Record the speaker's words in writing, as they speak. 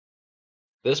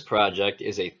This project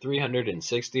is a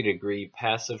 360-degree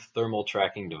passive thermal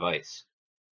tracking device.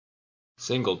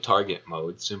 Single target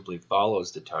mode simply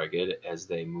follows the target as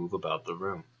they move about the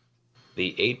room.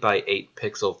 The 8x8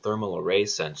 pixel thermal array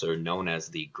sensor, known as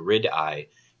the GridEye,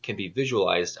 can be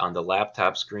visualized on the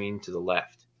laptop screen to the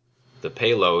left. The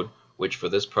payload, which for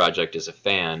this project is a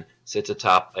fan, sits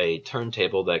atop a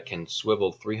turntable that can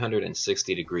swivel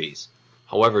 360 degrees.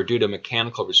 However, due to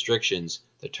mechanical restrictions,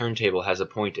 the turntable has a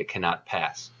point it cannot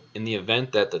pass. In the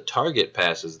event that the target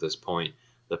passes this point,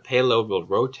 the payload will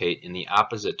rotate in the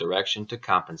opposite direction to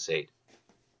compensate.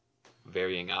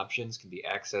 Varying options can be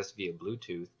accessed via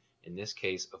Bluetooth, in this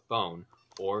case a phone,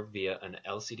 or via an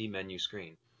LCD menu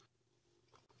screen.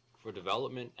 For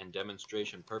development and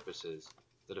demonstration purposes,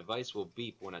 the device will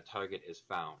beep when a target is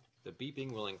found. The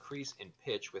beeping will increase in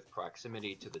pitch with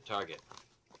proximity to the target.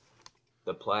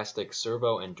 The plastic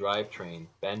servo and drivetrain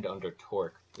bend under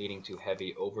torque, leading to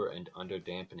heavy over and under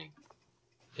dampening.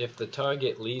 If the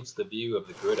target leaves the view of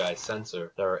the GridEye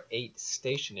sensor, there are 8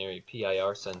 stationary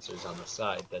PIR sensors on the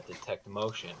side that detect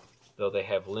motion, though they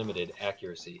have limited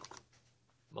accuracy.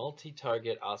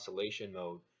 Multi-target oscillation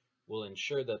mode will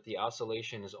ensure that the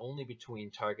oscillation is only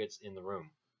between targets in the room.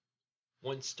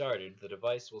 Once started, the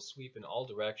device will sweep in all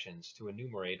directions to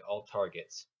enumerate all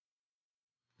targets.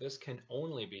 This can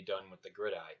only be done with the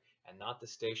GridEye and not the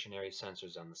stationary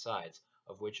sensors on the sides,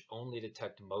 of which only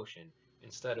detect motion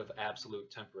instead of absolute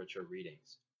temperature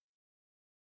readings.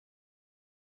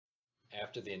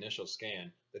 After the initial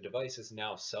scan, the device is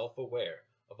now self-aware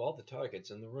of all the targets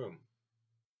in the room.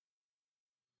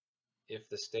 If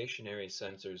the stationary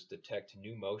sensors detect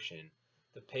new motion,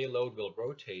 the payload will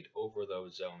rotate over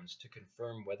those zones to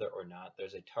confirm whether or not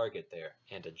there's a target there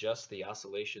and adjust the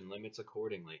oscillation limits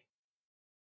accordingly.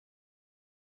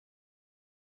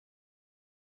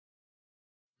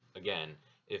 Again,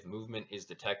 if movement is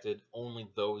detected, only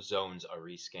those zones are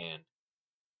rescanned.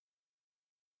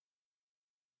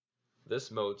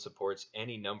 This mode supports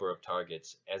any number of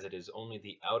targets, as it is only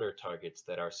the outer targets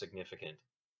that are significant.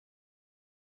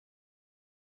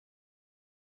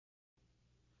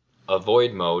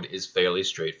 Avoid mode is fairly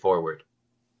straightforward.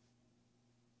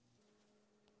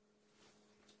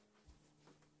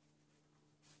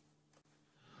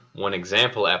 One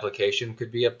example application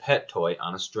could be a pet toy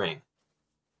on a string.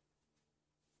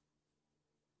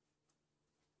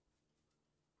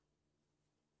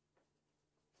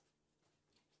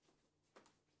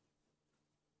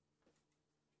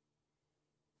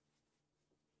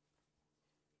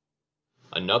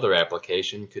 Another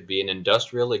application could be an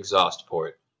industrial exhaust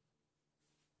port.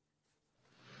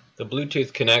 The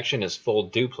Bluetooth connection is full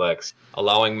duplex,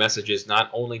 allowing messages not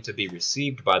only to be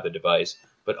received by the device,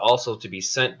 but also to be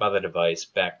sent by the device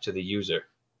back to the user.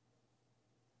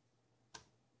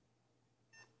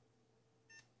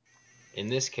 In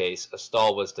this case, a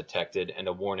stall was detected and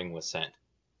a warning was sent.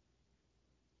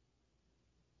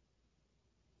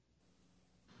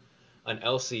 An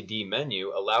LCD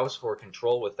menu allows for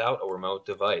control without a remote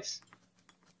device.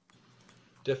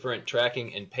 Different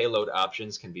tracking and payload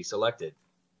options can be selected.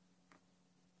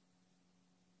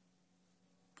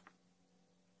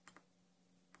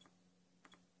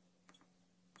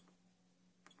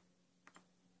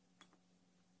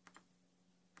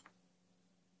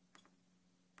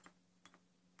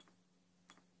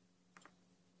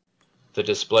 The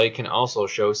display can also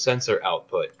show sensor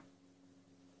output.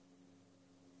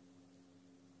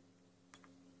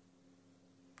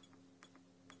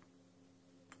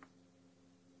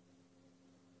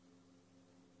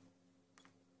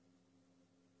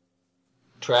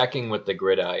 Tracking with the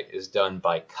GridEye is done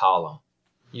by column.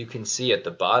 You can see at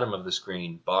the bottom of the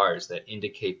screen bars that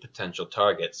indicate potential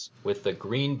targets, with the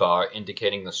green bar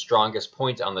indicating the strongest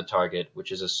point on the target,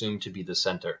 which is assumed to be the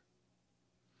center.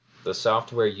 The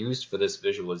software used for this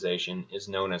visualization is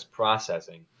known as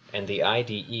processing, and the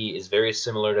IDE is very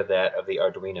similar to that of the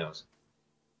Arduinos.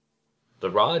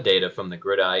 The raw data from the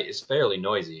GridEye is fairly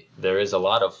noisy. There is a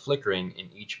lot of flickering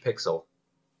in each pixel.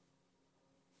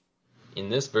 In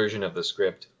this version of the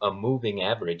script, a moving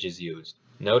average is used.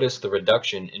 Notice the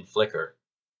reduction in flicker.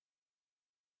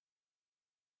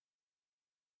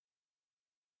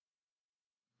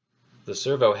 The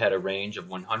servo had a range of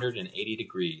 180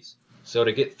 degrees, so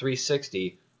to get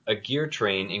 360, a gear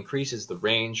train increases the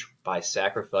range by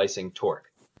sacrificing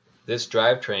torque. This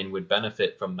drivetrain would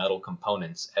benefit from metal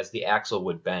components as the axle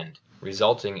would bend,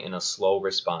 resulting in a slow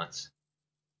response.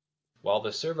 While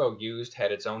the servo used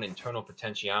had its own internal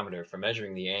potentiometer for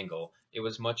measuring the angle, it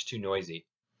was much too noisy.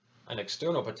 An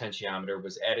external potentiometer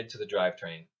was added to the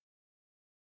drivetrain.